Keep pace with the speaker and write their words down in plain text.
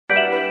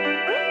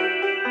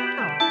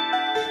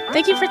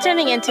Thank you for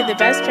tuning in to the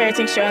best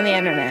parenting show on the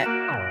internet,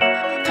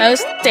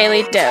 Post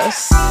Daily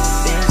Dose.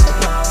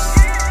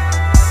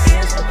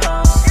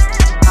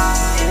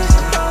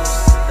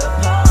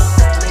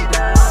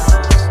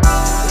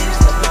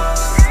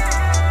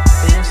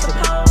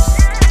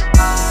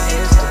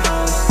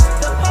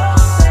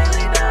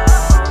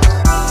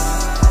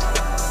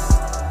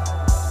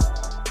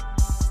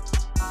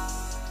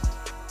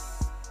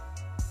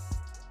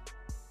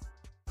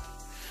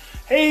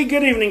 Hey,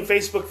 good evening,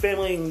 Facebook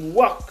family, and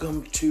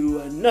welcome to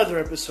another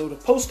episode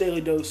of Post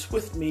Daily Dose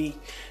with me,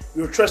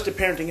 your trusted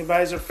parenting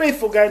advisor,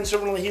 faithful guidance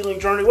servant on the healing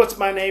journey. What's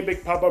my name?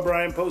 Big Papa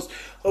Brian Post.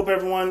 Hope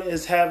everyone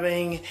is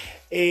having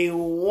a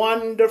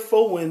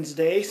wonderful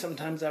Wednesday.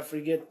 Sometimes I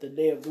forget the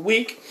day of the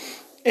week.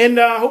 And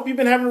I hope you've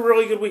been having a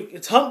really good week.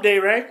 It's hump day,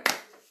 right?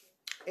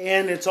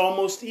 And it's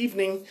almost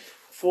evening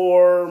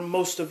for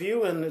most of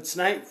you, and it's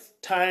night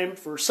time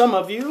for some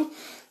of you,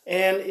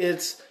 and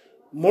it's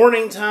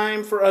morning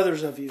time for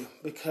others of you,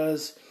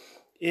 because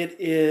it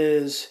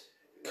is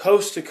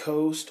coast to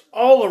coast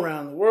all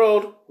around the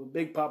world with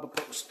Big Papa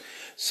Post.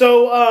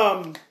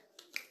 So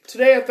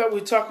today I thought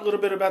we'd talk a little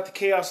bit about the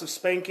chaos of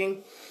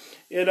spanking.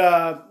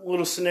 A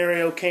little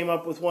scenario came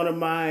up with one of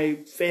my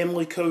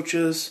family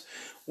coaches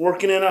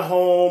working in a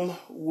home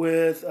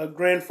with a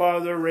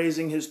grandfather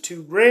raising his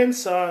two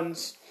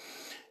grandsons,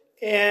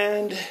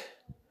 and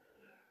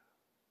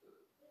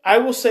I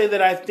will say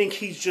that I think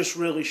he's just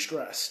really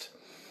stressed,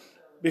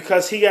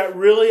 because he got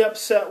really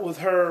upset with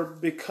her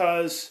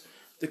because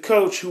the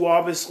coach, who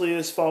obviously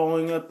is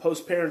following a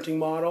post-parenting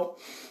model,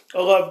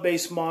 a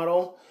love-based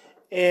model,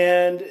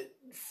 and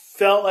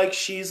felt like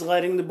she's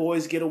letting the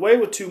boys get away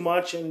with too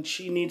much and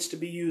she needs to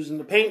be using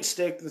the paint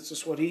stick. This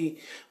is what he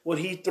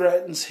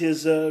threatens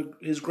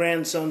his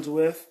grandsons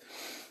with,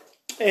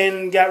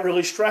 and got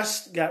really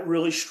stressed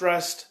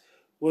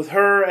with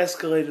her,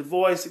 escalated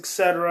voice,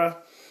 etc.,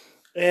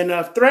 and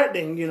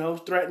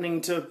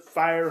threatening to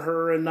fire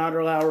her and not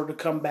allow her to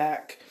come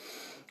back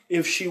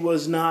if she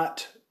was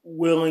not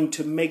willing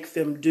to make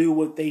them do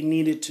what they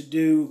needed to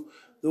do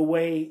the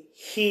way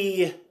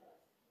he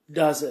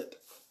does it.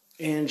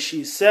 And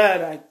she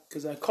said,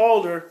 because I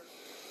called her,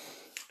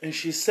 and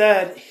she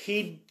said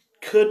he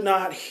could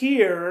not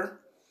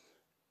hear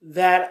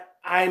that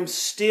I'm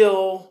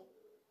still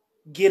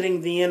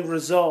getting the end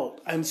result.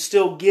 I'm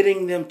still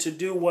getting them to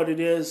do what it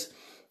is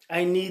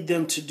I need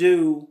them to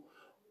do,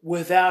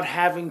 without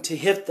having to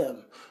hit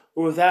them,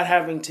 or without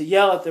having to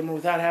yell at them, or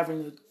without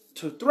having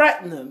to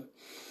threaten them.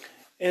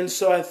 And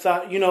so I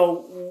thought,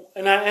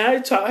 and I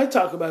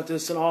talk about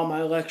this in all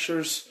my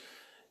lectures,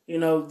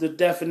 the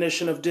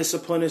definition of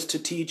discipline is to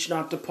teach,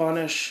 not to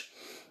punish.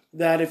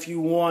 That if you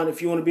want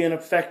to be an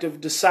effective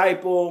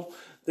disciple,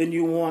 then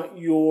you want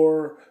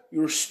your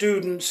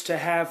students to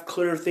have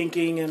clear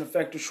thinking and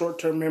effective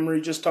short-term memory.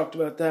 Just talked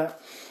about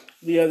that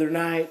the other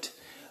night.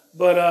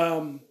 But,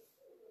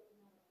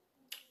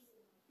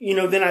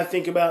 then I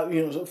think about,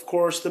 of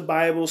course, the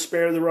Bible,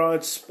 spare the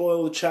rod,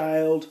 spoil the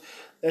child.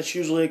 That's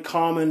usually a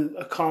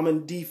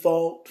common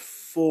default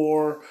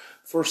for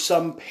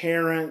some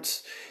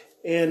parents.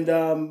 And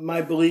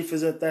my belief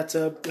is that that's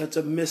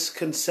a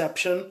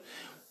misconception,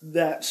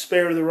 that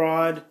spare the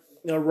rod.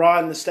 The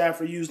rod and the staff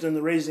are used in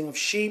the raising of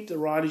sheep. The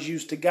rod is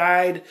used to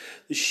guide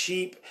the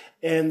sheep,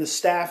 and the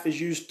staff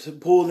is used to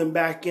pull them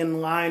back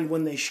in line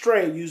when they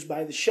stray, used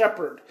by the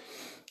shepherd.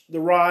 The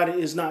rod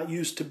is not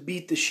used to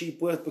beat the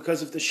sheep with,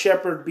 because if the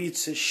shepherd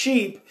beats his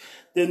sheep,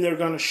 then they're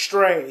going to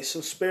stray. So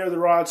spare the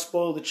rod,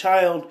 spoil the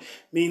child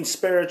means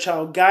spare a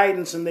child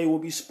guidance, and they will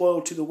be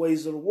spoiled to the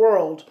ways of the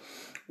world.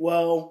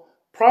 Well,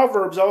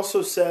 Proverbs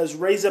also says,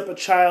 raise up a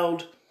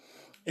child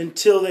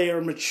until they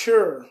are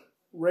mature.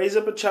 Raise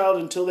up a child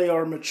until they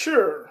are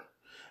mature,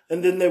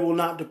 and then they will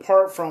not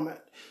depart from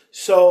it.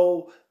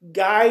 So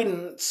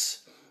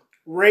guidance,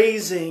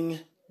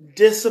 raising,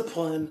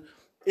 discipline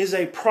is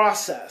a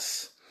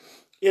process.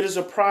 It is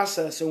a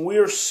process, and we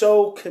are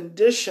so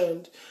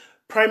conditioned,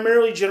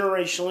 primarily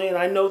generationally, and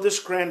I know this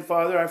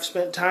grandfather, I've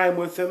spent time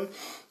with him.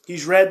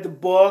 He's read the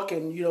book,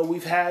 and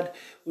we've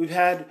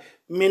had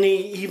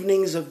many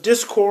evenings of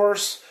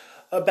discourse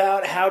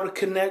about how to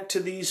connect to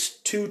these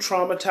two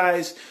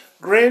traumatized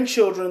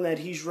grandchildren that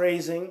he's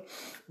raising.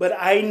 But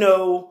I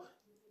know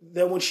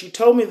that when she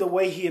told me the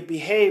way he had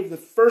behaved, the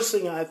first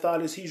thing I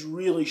thought is he's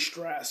really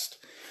stressed,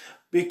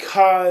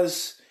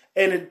 because,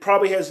 and it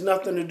probably has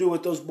nothing to do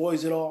with those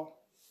boys at all.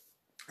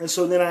 And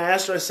so then I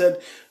asked her, I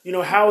said,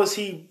 how is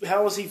he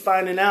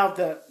finding out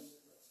that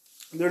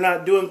they're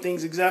not doing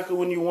things exactly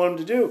when you want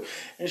them to do?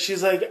 And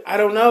she's like, I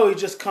don't know. He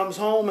just comes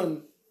home,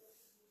 and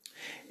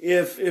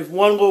if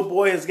one little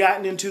boy has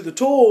gotten into the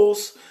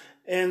tools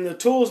and the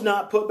tool's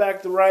not put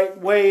back the right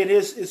way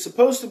it's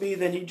supposed to be,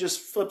 then he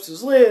just flips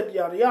his lid,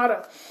 yada,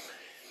 yada.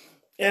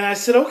 And I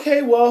said,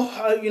 okay, well,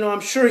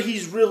 I'm sure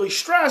he's really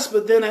stressed.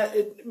 But then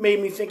it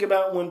made me think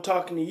about, when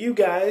talking to you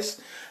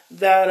guys,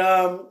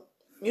 that,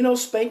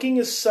 spanking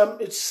is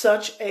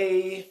such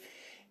a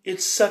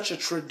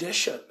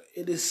tradition.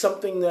 It is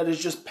something that is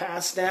just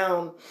passed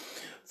down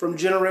from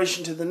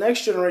generation to the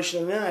next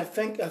generation. And then I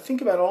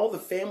think about all the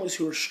families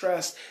who are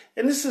stressed.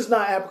 And this is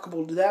not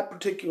applicable to that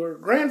particular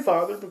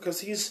grandfather, because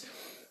he's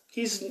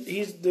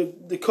the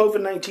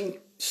COVID-19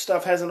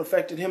 stuff hasn't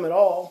affected him at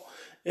all.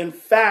 In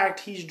fact,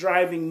 he's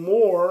driving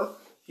more.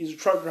 He's a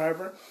truck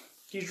driver.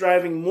 He's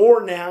driving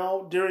more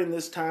now during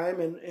this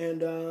time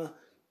and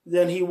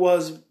than he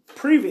was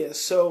previous.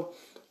 So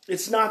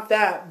it's not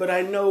that, but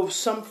I know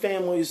some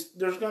families,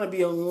 there's going to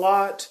be a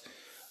lot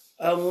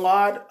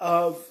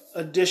of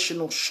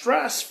additional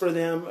stress for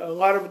them, a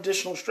lot of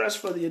additional stress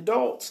for the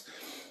adults.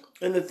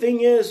 And the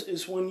thing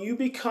is when you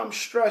become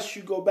stressed,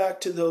 you go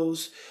back to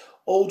those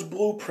old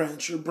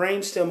blueprints. Your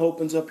brainstem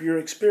opens up. Your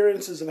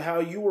experiences of how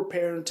you were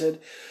parented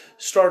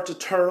start to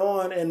turn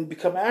on and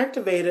become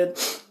activated.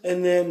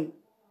 And then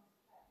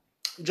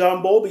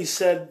John Bowlby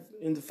said,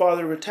 in The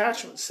Father of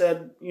Attachment,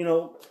 said,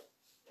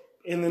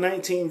 in the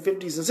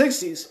 1950s and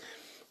 60s,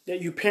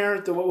 that you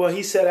parent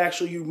he said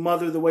actually you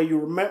mother the way you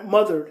were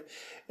mothered.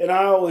 And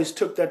I always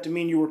took that to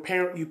mean you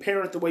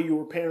parent the way you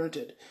were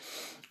parented.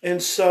 And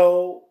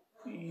so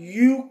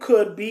you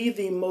could be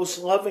the most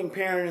loving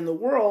parent in the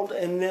world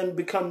and then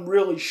become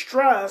really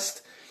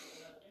stressed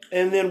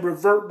and then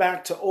revert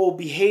back to old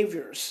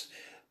behaviors,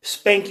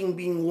 spanking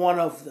being one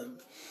of them.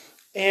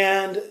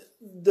 And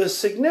the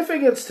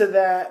significance to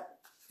that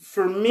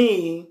for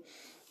me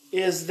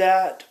is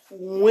that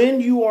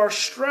when you are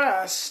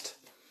stressed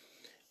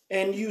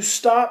and you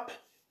stop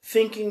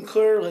thinking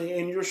clearly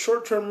and your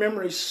short-term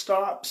memory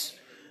stops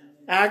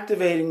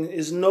activating,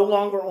 is no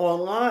longer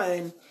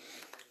online,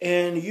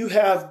 and you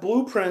have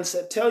blueprints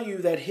that tell you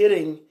that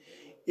hitting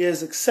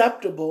is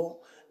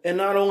acceptable, and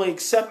not only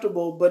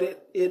acceptable, but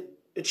it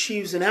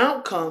achieves an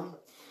outcome,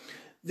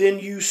 then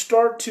you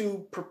start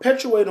to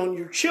perpetuate on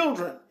your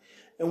children.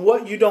 And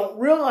what you don't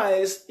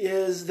realize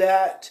is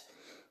that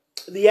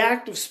the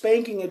act of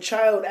spanking a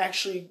child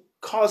actually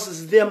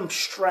causes them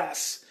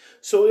stress.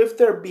 So if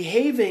they're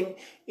behaving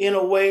in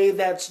a way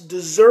that's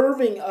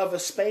deserving of a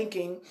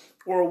spanking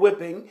or a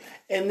whipping,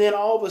 and then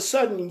all of a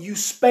sudden you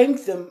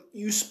spank them,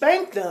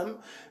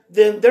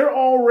 then they're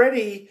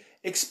already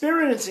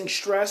experiencing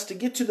stress to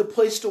get to the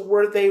place to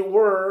where they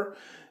were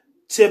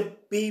to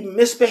be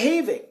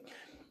misbehaving.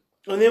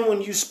 And then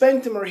when you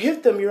spank them or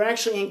hit them, you're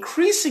actually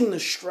increasing the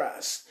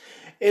stress.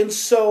 And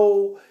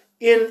so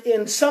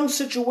in some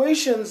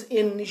situations,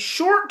 in the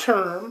short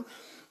term,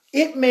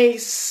 it may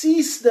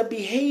cease the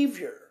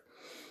behavior.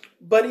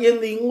 But in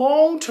the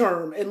long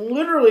term, and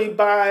literally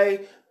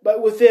by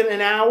within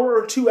an hour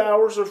or 2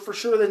 hours, or for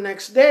sure the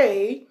next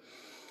day,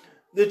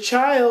 the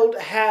child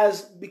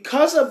has,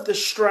 because of the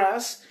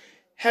stress,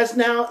 has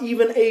now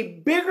even a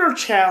bigger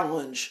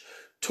challenge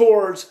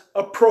towards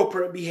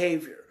appropriate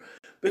behavior.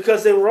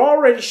 Because they were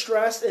already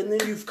stressed, and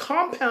then you've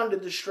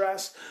compounded the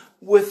stress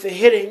with the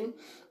hitting,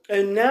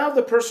 and now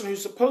the person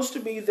who's supposed to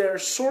be their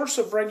source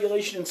of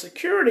regulation and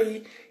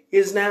security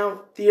is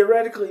now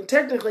theoretically and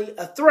technically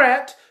a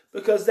threat,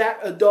 because that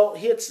adult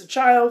hits the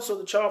child, so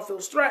the child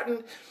feels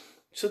threatened.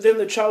 So then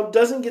the child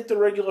doesn't get the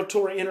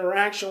regulatory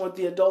interaction with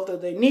the adult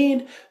that they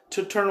need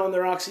to turn on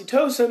their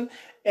oxytocin,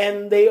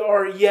 and they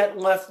are yet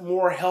left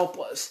more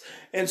helpless.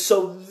 And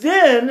so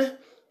then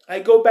I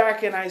go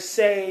back and I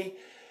say,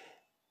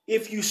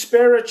 if you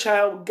spare a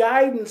child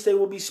guidance, they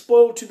will be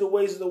spoiled to the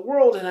ways of the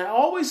world. And I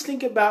always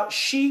think about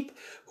sheep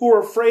who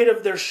are afraid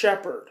of their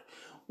shepherd.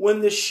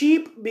 When the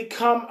sheep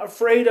become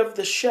afraid of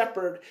the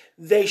shepherd,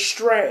 they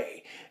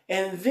stray.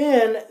 And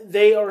then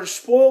they are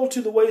spoiled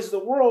to the ways of the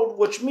world,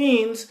 which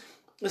means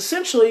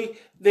essentially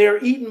they are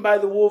eaten by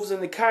the wolves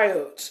and the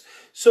coyotes.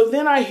 So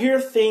then I hear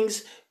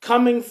things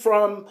coming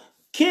from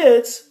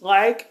kids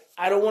like,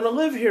 I don't want to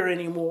live here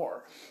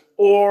anymore,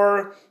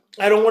 or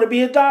I don't want to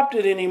be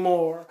adopted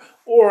anymore,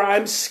 or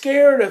I'm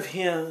scared of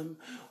him,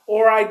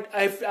 or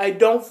I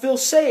don't feel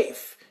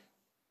safe.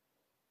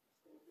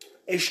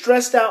 A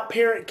stressed out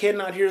parent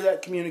cannot hear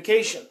that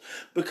communication,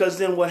 because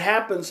then what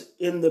happens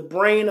in the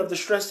brain of the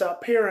stressed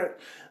out parent,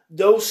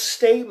 those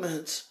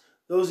statements,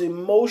 those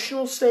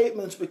emotional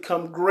statements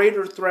become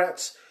greater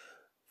threats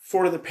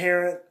for the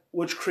parent,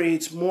 which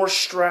creates more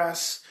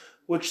stress,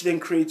 which then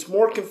creates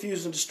more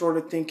confused and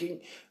distorted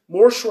thinking,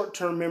 more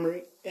short-term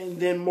memory, and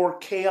then more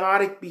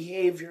chaotic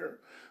behavior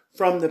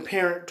from the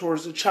parent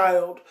towards the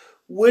child,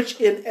 which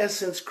in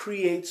essence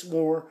creates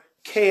more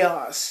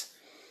chaos.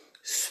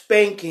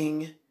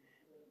 Spanking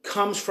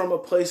comes from a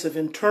place of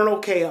internal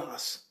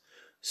chaos.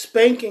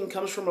 Spanking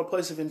comes from a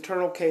place of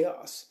internal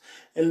chaos.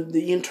 And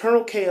the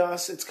internal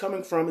chaos it's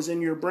coming from is in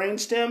your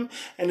brainstem,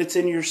 and it's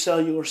in your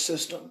cellular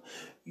system.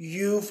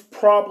 You've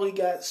probably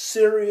got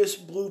serious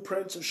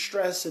blueprints of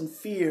stress and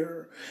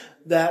fear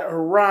that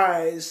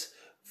arise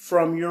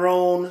from your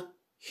own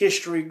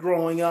history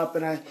growing up.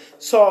 And I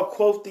saw a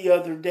quote the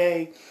other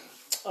day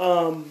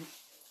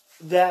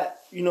that,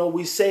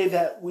 we say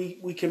that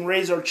we can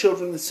raise our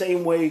children the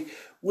same way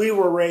we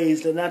were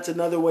raised, and that's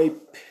another way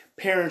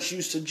parents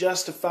used to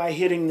justify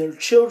hitting their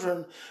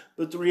children.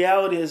 But the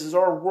reality is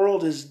our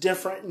world is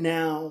different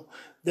now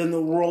than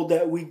the world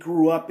that we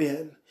grew up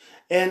in.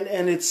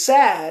 And it's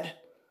sad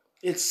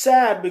it's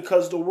sad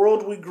because the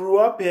world we grew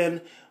up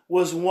in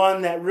was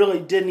one that really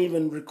didn't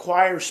even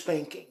require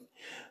spanking.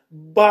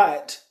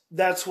 But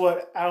that's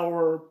what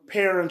our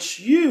parents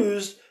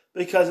used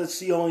because it's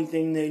the only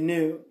thing they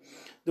knew.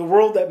 The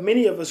world that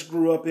many of us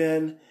grew up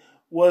in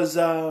was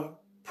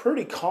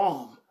pretty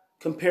calm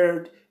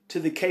compared to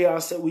the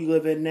chaos that we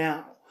live in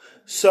now.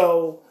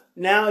 So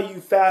now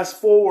you fast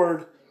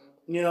forward,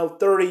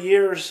 30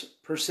 years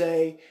per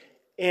se,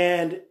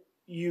 and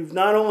you've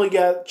not only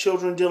got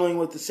children dealing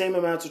with the same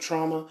amounts of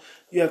trauma,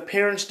 you have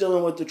parents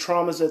dealing with the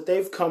traumas that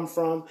they've come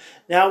from.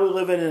 Now we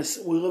live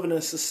in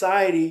a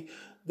society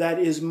that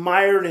is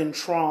mired in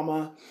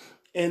trauma,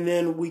 and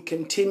then we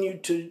continue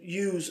to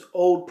use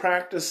old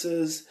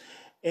practices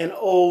and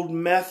old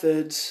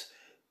methods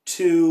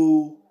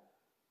to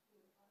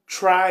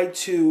try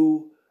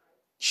to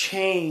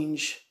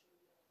change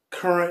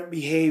current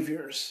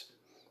behaviors,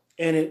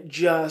 and it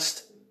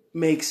just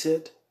makes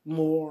it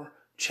more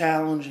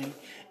challenging.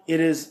 It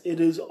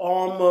is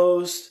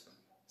almost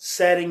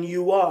setting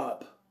you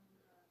up.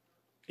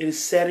 It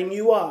is setting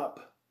you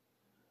up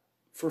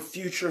for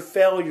future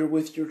failure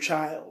with your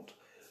child,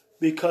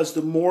 because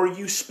the more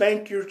you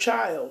spank your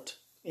child,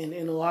 and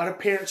a lot of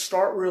parents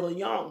start really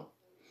young.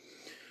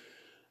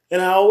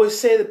 And I always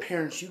say to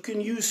parents, you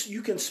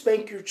can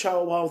spank your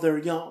child while they're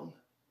young.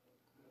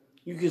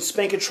 You can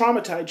spank a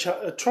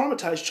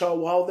traumatized child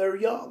while they're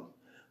young.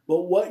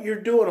 But what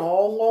you're doing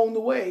all along the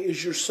way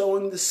is you're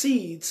sowing the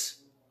seeds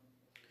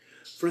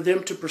for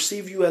them to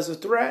perceive you as a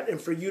threat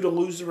and for you to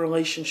lose the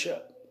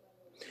relationship.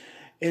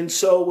 And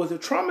so with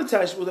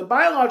a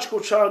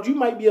biological child, you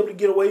might be able to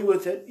get away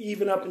with it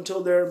even up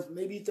until they're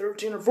maybe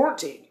 13 or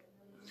 14.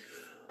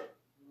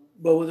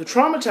 But with a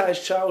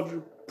traumatized child,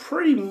 you're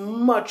pretty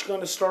much going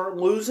to start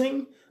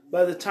losing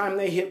by the time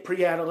they hit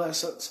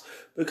pre-adolescence.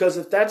 Because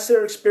if that's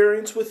their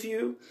experience with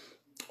you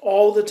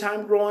all the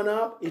time growing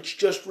up, it's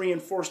just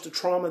reinforced the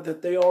trauma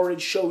that they already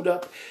showed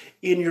up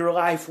in your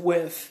life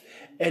with.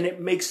 And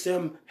it makes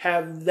them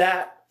have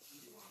that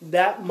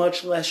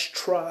much less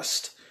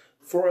trust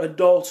for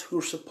adults who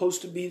are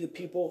supposed to be the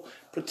people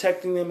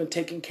protecting them and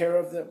taking care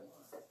of them.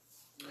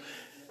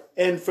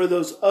 And for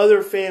those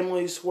other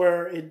families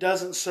where it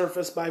doesn't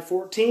surface by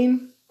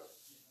 14,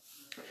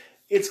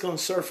 it's going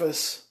to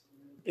surface.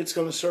 It's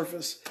going to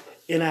surface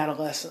in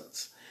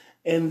adolescence.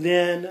 And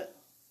then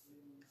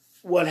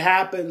what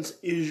happens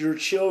is your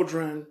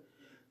children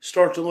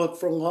start to look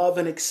for love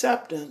and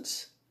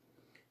acceptance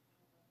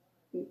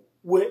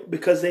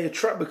because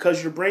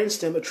your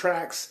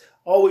brainstem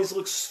always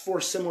looks for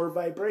similar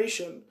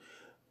vibration.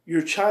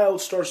 Your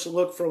child starts to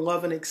look for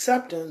love and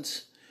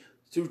acceptance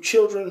through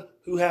children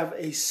who have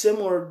a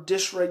similar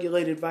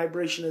dysregulated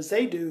vibration as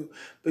they do,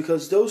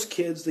 because those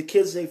kids, the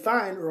kids they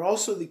find, are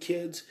also the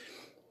kids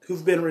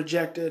who've been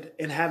rejected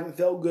and haven't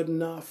felt good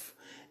enough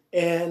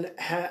and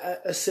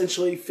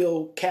essentially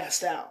feel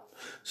cast out.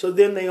 So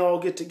then they all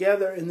get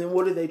together, and then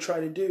what do they try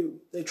to do?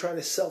 They try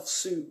to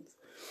self-soothe.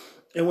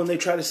 And when they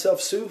try to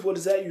self-soothe, what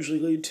does that usually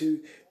lead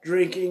to?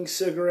 Drinking,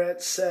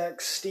 cigarettes,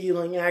 sex,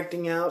 stealing,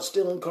 acting out,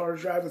 stealing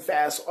cars, driving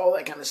fast, all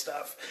that kind of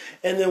stuff.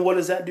 And then what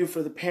does that do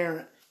for the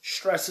parent?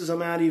 Stresses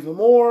them out even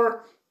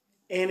more,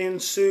 and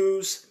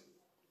ensues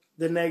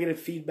the negative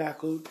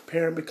feedback loop. The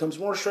parent becomes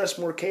more stressed,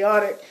 more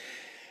chaotic.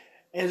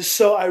 And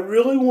so I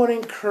really want to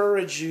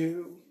encourage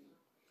you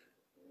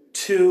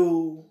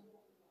to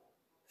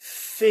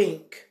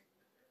think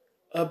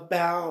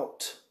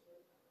about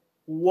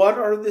what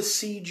are the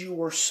seeds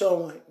you are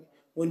sowing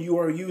when you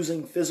are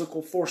using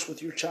physical force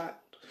with your child.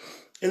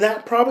 And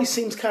that probably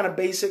seems kind of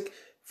basic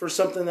for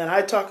something that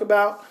I talk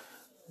about,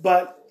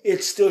 but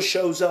it still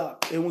shows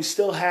up and we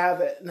still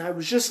have it. And I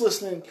was just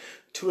listening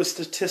to a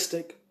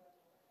statistic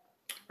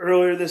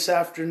earlier this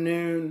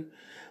afternoon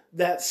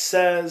that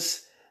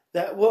says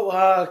that,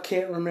 I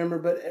can't remember,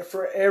 but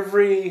for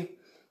every,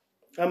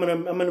 I'm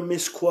gonna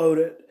misquote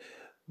it,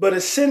 but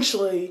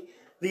essentially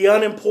the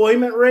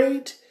unemployment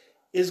rate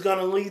is going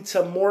to lead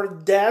to more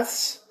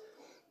deaths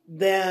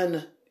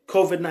than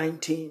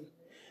COVID-19.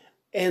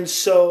 And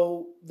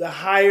so the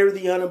higher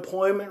the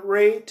unemployment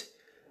rate,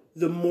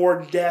 the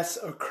more deaths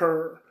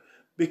occur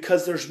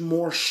because there's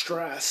more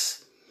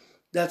stress.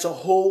 That's a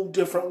whole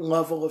different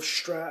level of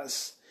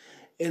stress.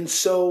 And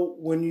so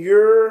when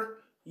you're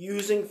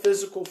using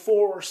physical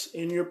force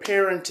in your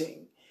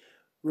parenting,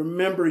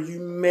 remember you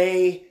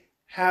may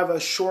have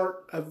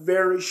a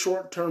very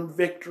short-term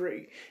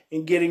victory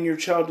in getting your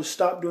child to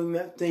stop doing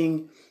that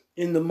thing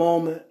in the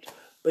moment.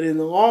 But in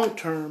the long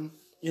term,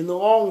 in the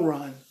long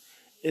run,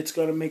 it's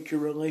going to make your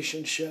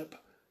relationship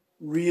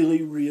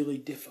really, really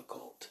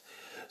difficult.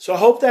 So I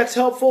hope that's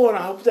helpful, and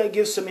I hope that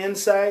gives some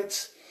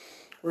insights.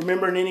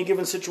 Remember, in any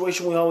given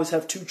situation, we always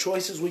have two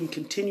choices. We can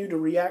continue to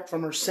react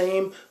from our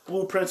same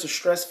blueprints of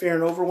stress, fear,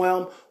 and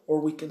overwhelm, or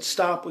we can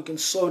stop, we can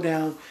slow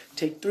down,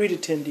 take 3 to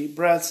 10 deep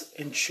breaths,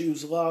 and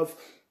choose love.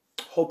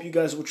 Hope you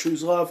guys will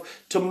choose love.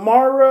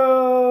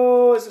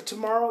 Tomorrow, is it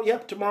tomorrow?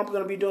 Yep, tomorrow I'm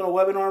going to be doing a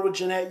webinar with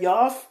Jeanette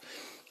Yoff.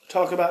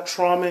 Talk about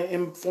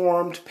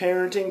trauma-informed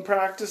parenting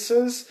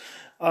practices.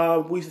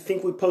 We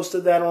think we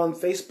posted that on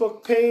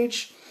Facebook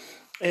page.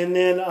 And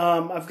then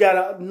I've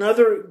got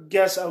another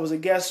guest. I was a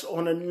guest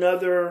on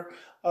another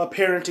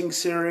parenting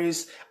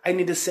series. I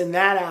need to send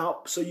that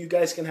out so you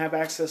guys can have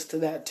access to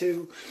that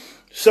too.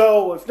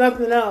 So if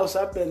nothing else,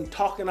 I've been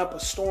talking up a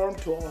storm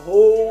to a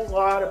whole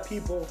lot of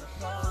people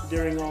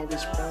during all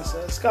this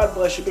process. God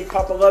bless you. Big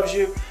Papa loves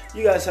you.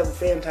 You guys have a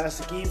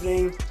fantastic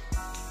evening,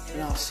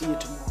 and I'll see you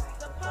tomorrow.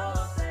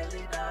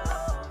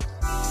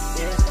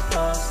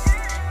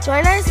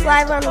 Join us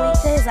live on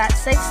weekdays at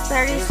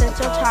 6:30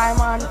 Central Time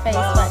on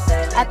Facebook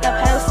at the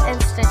Post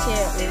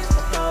Institute.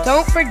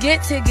 Don't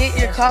forget to get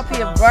your copy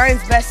of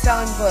Brian's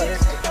best-selling book,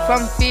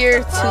 From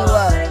Fear to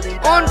Love,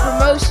 on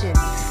promotion.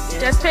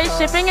 Just pay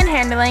shipping and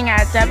handling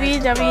at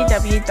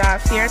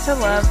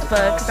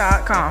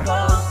www.feartolovebook.com.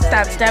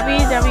 That's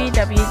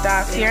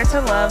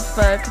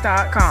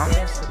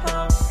www.feartolovebook.com.